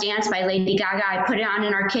Just Dance by Lady Gaga. I put it on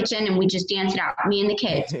in our kitchen and we just dance it out, me and the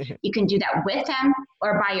kids. You can do that with them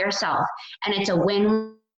or by yourself. And it's a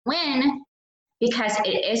win-win, because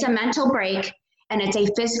it is a mental break and it's a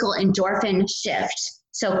physical endorphin shift.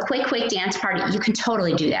 So quick dance party. You can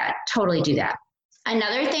totally do that.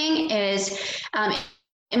 Another thing is,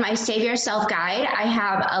 in my Save Yourself guide, I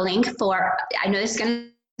have a link for, I know this is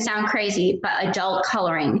going to sound crazy, but adult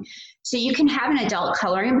coloring. So you can have an adult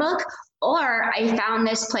coloring book, or I found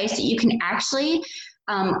this place that you can actually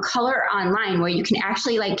color online, where you can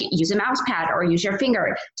actually use a mouse pad or use your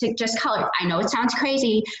finger to just color. I know it sounds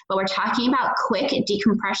crazy, but we're talking about quick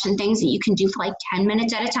decompression things that you can do for 10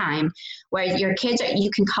 minutes at a time, where your kids, you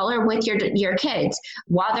can color with your kids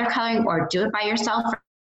while they're coloring, or do it by yourself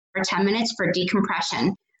for 10 minutes for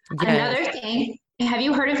decompression. Yes. Another thing, have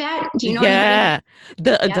you heard of that? Do you know? Yeah,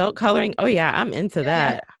 the adult coloring. Oh yeah, I'm into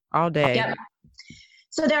that all day. Yep.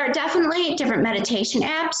 So there are definitely different meditation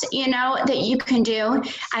apps, you know, that you can do.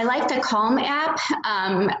 I like the Calm app.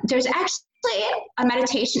 There's actually a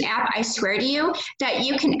meditation app, I swear to you, that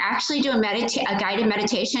you can actually do a guided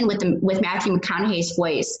meditation with Matthew McConaughey's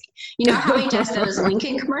voice. You know how he does those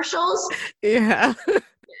Lincoln commercials? Yeah.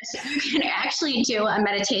 So you can actually do a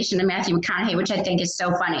meditation to Matthew McConaughey, which I think is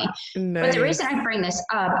so funny. Nice. But the reason I bring this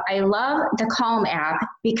up, I love the Calm app,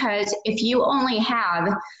 because if you only have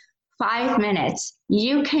 5 minutes,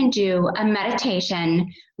 you can do a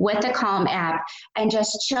meditation with the Calm app and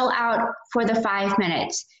just chill out for the 5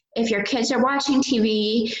 minutes. If your kids are watching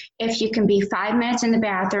TV, if you can be 5 minutes in the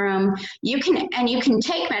bathroom, you can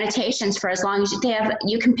take meditations for as long as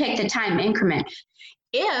you can pick the time increment.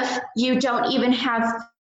 If you don't even have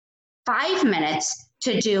 5 minutes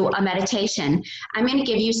to do a meditation, I'm going to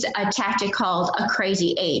give you a tactic called a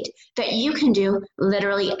crazy 8 that you can do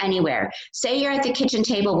literally anywhere. Say you're at the kitchen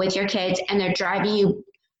table with your kids and they're driving you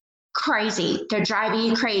crazy.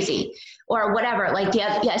 Or whatever. Like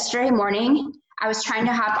yesterday morning, I was trying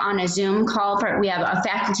to hop on a Zoom call we have a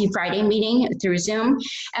Faculty Friday meeting through Zoom.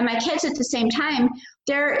 And my kids at the same time,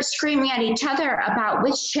 they're screaming at each other about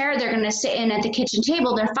which chair they're going to sit in at the kitchen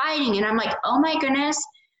table. They're fighting. And I'm like, oh my goodness,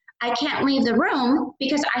 I can't leave the room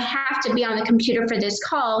because I have to be on the computer for this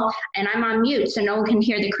call and I'm on mute so no one can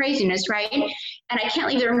hear the craziness, right? And I can't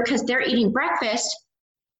leave the room because they're eating breakfast.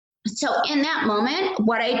 So in that moment,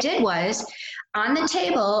 what I did was on the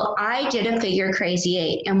table, I did a figure crazy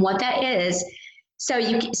 8. And what that is, so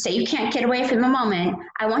you say you can't get away from the moment,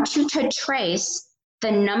 I want you to trace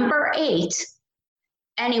the number 8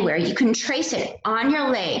 anywhere. You can trace it on your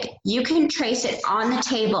leg. You can trace it on the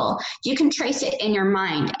table. You can trace it in your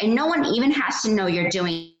mind. And no one even has to know you're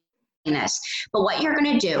doing this. But what you're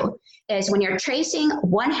going to do is when you're tracing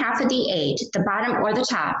one half of the 8, the bottom or the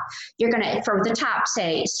top, you're going to, for the top,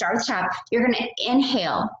 say, start at the top, you're going to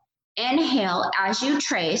inhale. Inhale as you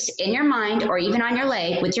trace in your mind or even on your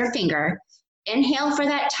leg with your finger. Inhale for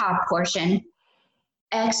that top portion.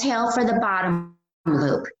 Exhale for the bottom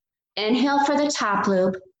loop. Inhale for the top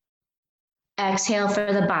loop. Exhale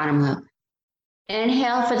for the bottom loop.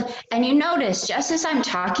 Inhale and you notice just as I'm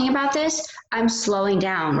talking about this, I'm slowing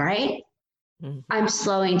down, right? Mm-hmm. I'm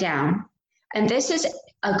slowing down. And this is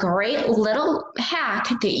a great little hack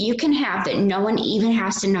that you can have that no one even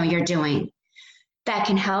has to know you're doing. That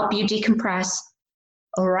can help you decompress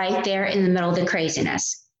right there in the middle of the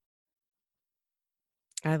craziness.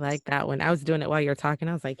 I like that one. I was doing it while you were talking.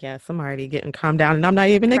 I was like, yes, I'm already getting calmed down and I'm not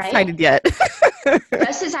even excited yet.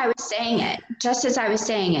 Just as I was saying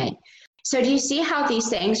it. So do you see how these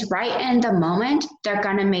things right in the moment, they're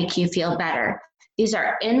going to make you feel better? These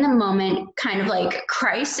are in the moment kind of like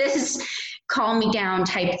crisis, calm me down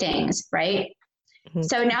type things, right? Mm-hmm.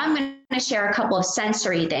 So now I'm going to share a couple of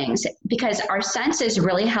sensory things because our senses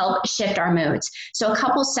really help shift our moods. So a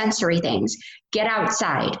couple sensory things. Get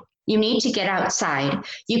outside. You need to get outside.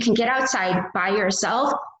 You can get outside by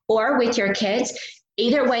yourself or with your kids.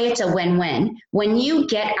 Either way, it's a win-win. When you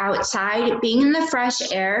get outside, being in the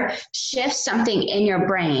fresh air shifts something in your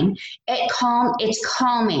brain. It's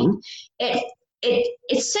calming.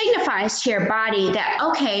 It signifies to your body that,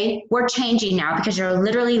 okay, we're changing now because you're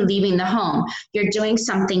literally leaving the home. You're doing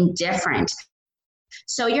something different.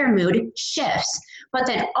 So your mood shifts. But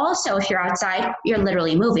then also if you're outside, you're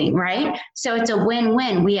literally moving, right? So it's a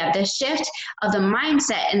win-win. We have the shift of the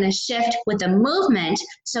mindset and the shift with the movement.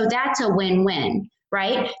 So that's a win-win,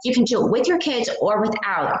 right? You can do it with your kids or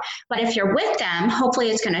without. But if you're with them, hopefully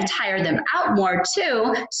it's going to tire them out more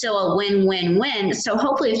too. So a win-win-win. So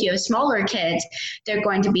hopefully if you have smaller kids, they're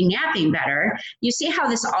going to be napping better. You see how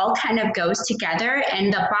this all kind of goes together.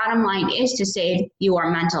 And the bottom line is to save your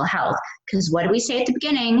mental health. Because what did we say at the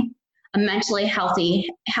beginning? A mentally healthy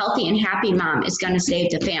and happy mom is going to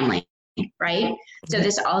save the family, right? So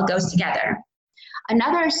this all goes together.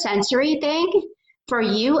 Another sensory thing for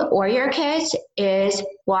you or your kids is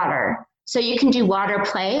water. So you can do water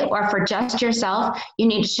play, or for just yourself, you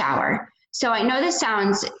need a shower. So I know this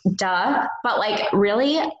sounds duh, but like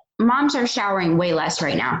really, moms are showering way less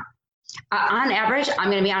right now. On average, I'm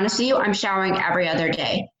going to be honest with you, I'm showering every other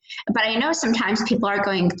day. But I know sometimes people are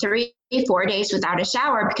going 3-4 days without a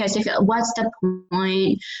shower because what's the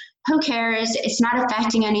point? Who cares? It's not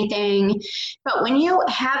affecting anything. But when you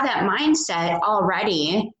have that mindset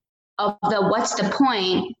already of the what's the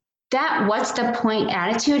point, that what's the point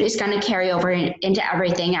attitude is going to carry over into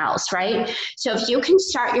everything else, right? So if you can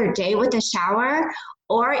start your day with a shower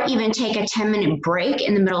or even take a 10-minute break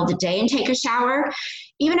in the middle of the day and take a shower,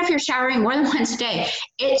 even if you're showering more than once a day,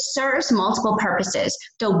 it serves multiple purposes.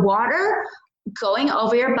 The water going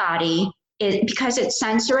over your body, because it's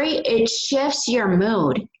sensory, it shifts your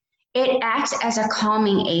mood. It acts as a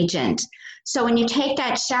calming agent. So when you take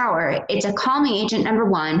that shower, it's a calming agent, number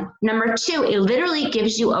one. Number two, it literally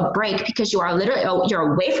gives you a break because you're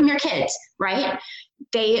away from your kids, right?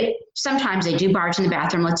 Sometimes they do barge in the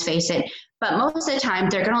bathroom, let's face it. but most of the time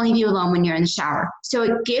they're going to leave you alone when you're in the shower. So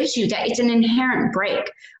it gives you that, it's an inherent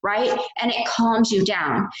break, right? And it calms you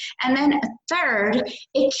down. And then third,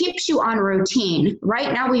 it keeps you on routine.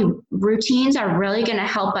 Right now, routines are really going to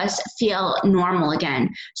help us feel normal again.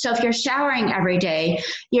 So if you're showering every day,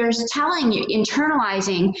 you're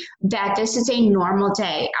internalizing that this is a normal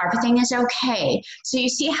day. Everything is okay. So you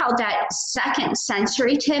see how that second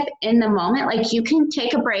sensory tip in the moment, like you can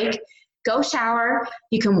take a break, go shower,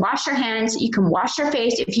 you can wash your hands, you can wash your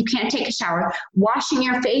face. If you can't take a shower, washing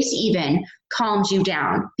your face even calms you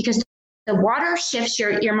down because the water shifts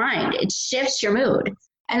your mind. It shifts your mood.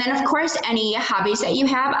 And then, of course, any hobbies that you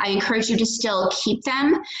have, I encourage you to still keep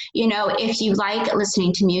them. You know, if you like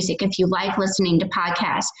listening to music, if you like listening to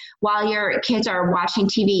podcasts, while your kids are watching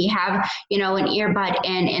TV, have, you know, an earbud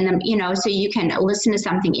in them, you know, so you can listen to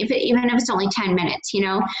something, even if it's only 10 minutes, you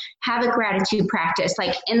know, have a gratitude practice,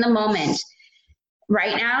 like in the moment.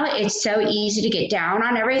 Right now, it's so easy to get down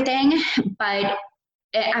on everything, but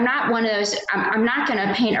I'm not one of those, I'm not going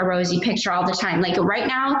to paint a rosy picture all the time. Like right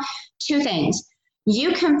now, two things.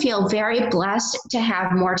 You can feel very blessed to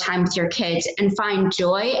have more time with your kids and find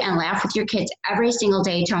joy and laugh with your kids every single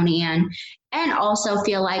day, Tony Ann, and also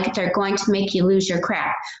feel like they're going to make you lose your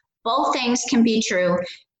crap. Both things can be true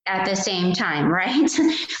at the same time, right?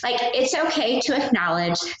 Like it's okay to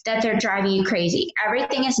acknowledge that they're driving you crazy.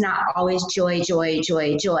 Everything is not always joy, joy,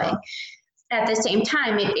 joy, joy. At the same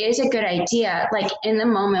time, it is a good idea, like in the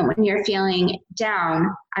moment when you're feeling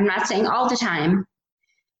down, I'm not saying all the time,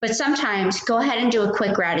 but sometimes go ahead and do a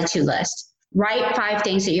quick gratitude list. Write 5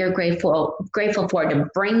 things that you're grateful for to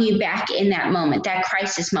bring you back in that moment, that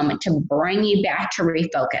crisis moment, to bring you back to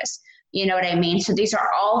refocus. You know what I mean? So these are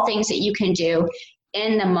all things that you can do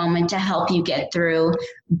in the moment to help you get through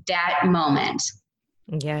that moment.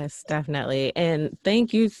 Yes, definitely. And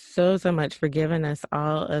thank you so much for giving us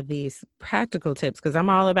all of these practical tips because I'm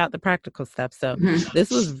all about the practical stuff. So this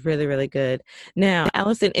was really, really good. Now,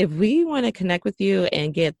 Allison, if we want to connect with you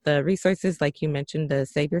and get the resources, like you mentioned, the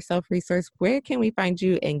Save Yourself resource, where can we find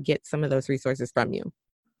you and get some of those resources from you?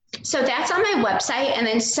 So that's on my website. And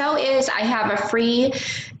then I have a free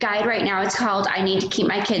guide right now. It's called I Need to Keep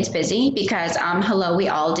My Kids Busy because, hello, we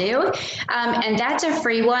all do. And that's a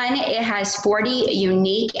free one. It has 40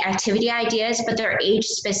 unique activity ideas, but they're age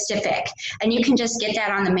specific. And you can just get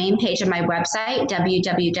that on the main page of my website,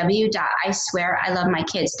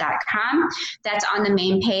 www.iswearilovemykids.com. That's on the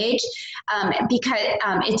main page because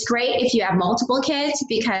it's great if you have multiple kids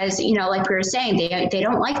because, you know, like we were saying, they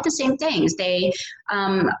don't like the same things. They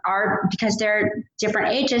are, because they're different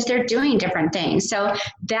ages, they're doing different things. So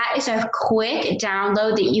that is a quick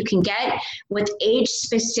download that you can get with age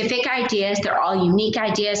specific ideas. They're all unique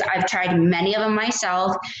ideas. I've tried many of them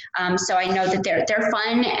myself. So I know that they're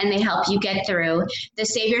fun and they help you get through. The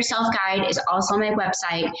Save Yourself guide is also on my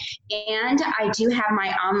website. And I do have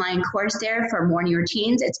my online course there for morning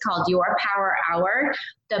routines. It's called Your Power Hour,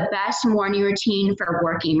 the best morning routine for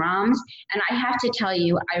working moms. And I have to tell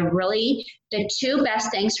you, the 2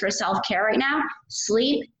 best things for self-care right now,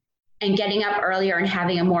 sleep and getting up earlier and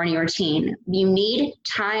having a morning routine. You need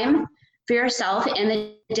time for yourself in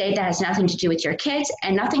the day that has nothing to do with your kids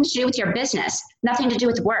and nothing to do with your business, nothing to do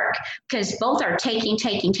with work, because both are taking.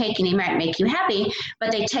 They might make you happy,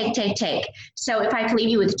 but they take. So if I could leave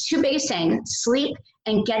you with 2 biggest things, sleep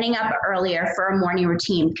and getting up earlier for a morning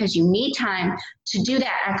routine, because you need time to do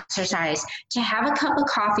that exercise, to have a cup of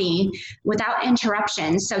coffee without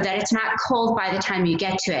interruptions so that it's not cold by the time you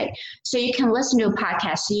get to it. So you can listen to a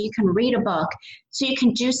podcast, so you can read a book, so you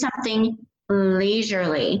can do something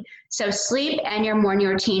leisurely. So sleep and your morning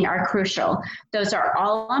routine are crucial. Those are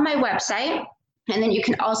all on my website. And then you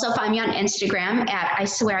can also find me on Instagram at I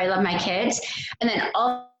Swear I Love My Kids. And then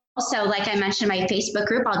also, like I mentioned, my Facebook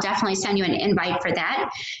group, I'll definitely send you an invite for that.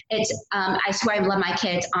 It's I Swear I Love My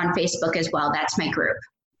Kids on Facebook as well. That's my group.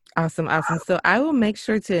 Awesome. So I will make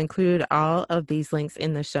sure to include all of these links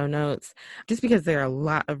in the show notes, just because there are a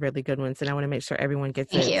lot of really good ones and I want to make sure everyone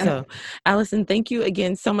gets Thank it. you. So Allison, thank you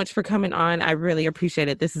again so much for coming on. I really appreciate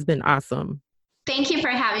it. This has been awesome. Thank you for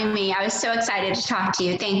having me. I was so excited to talk to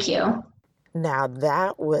you. Thank you. Now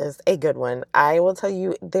that was a good one. I will tell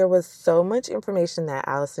you, there was so much information that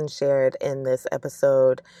Allison shared in this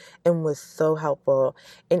episode and was so helpful.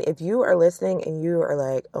 And if you are listening and you are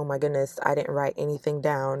like, oh my goodness, I didn't write anything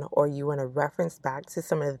down, or you want to reference back to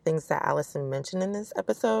some of the things that Allison mentioned in this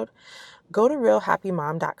episode, go to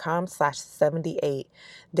realhappymom.com/78.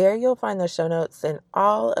 There you'll find the show notes and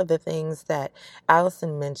all of the things that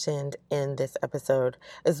Allison mentioned in this episode,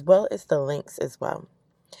 as well as the links as well.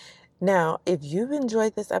 Now, if you've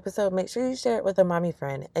enjoyed this episode, make sure you share it with a mommy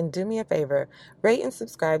friend, and do me a favor, rate and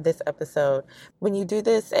subscribe this episode. When you do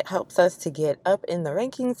this, it helps us to get up in the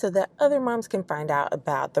rankings so that other moms can find out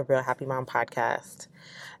about the Real Happy Mom podcast.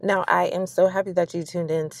 Now, I am so happy that you tuned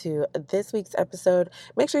in to this week's episode.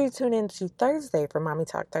 Make sure you tune in to Thursday for Mommy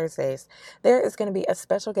Talk Thursdays. There is going to be a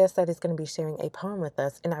special guest that is going to be sharing a poem with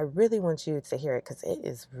us, and I really want you to hear it because it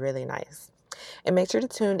is really nice. And make sure to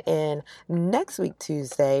tune in next week,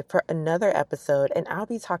 Tuesday, for another episode. And I'll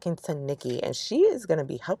be talking to Nikki, and she is going to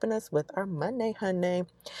be helping us with our Monday Honey.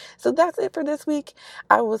 So that's it for this week.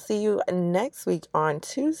 I will see you next week on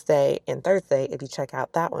Tuesday and Thursday if you check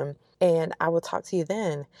out that one. And I will talk to you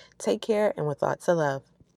then. Take care and with lots of love.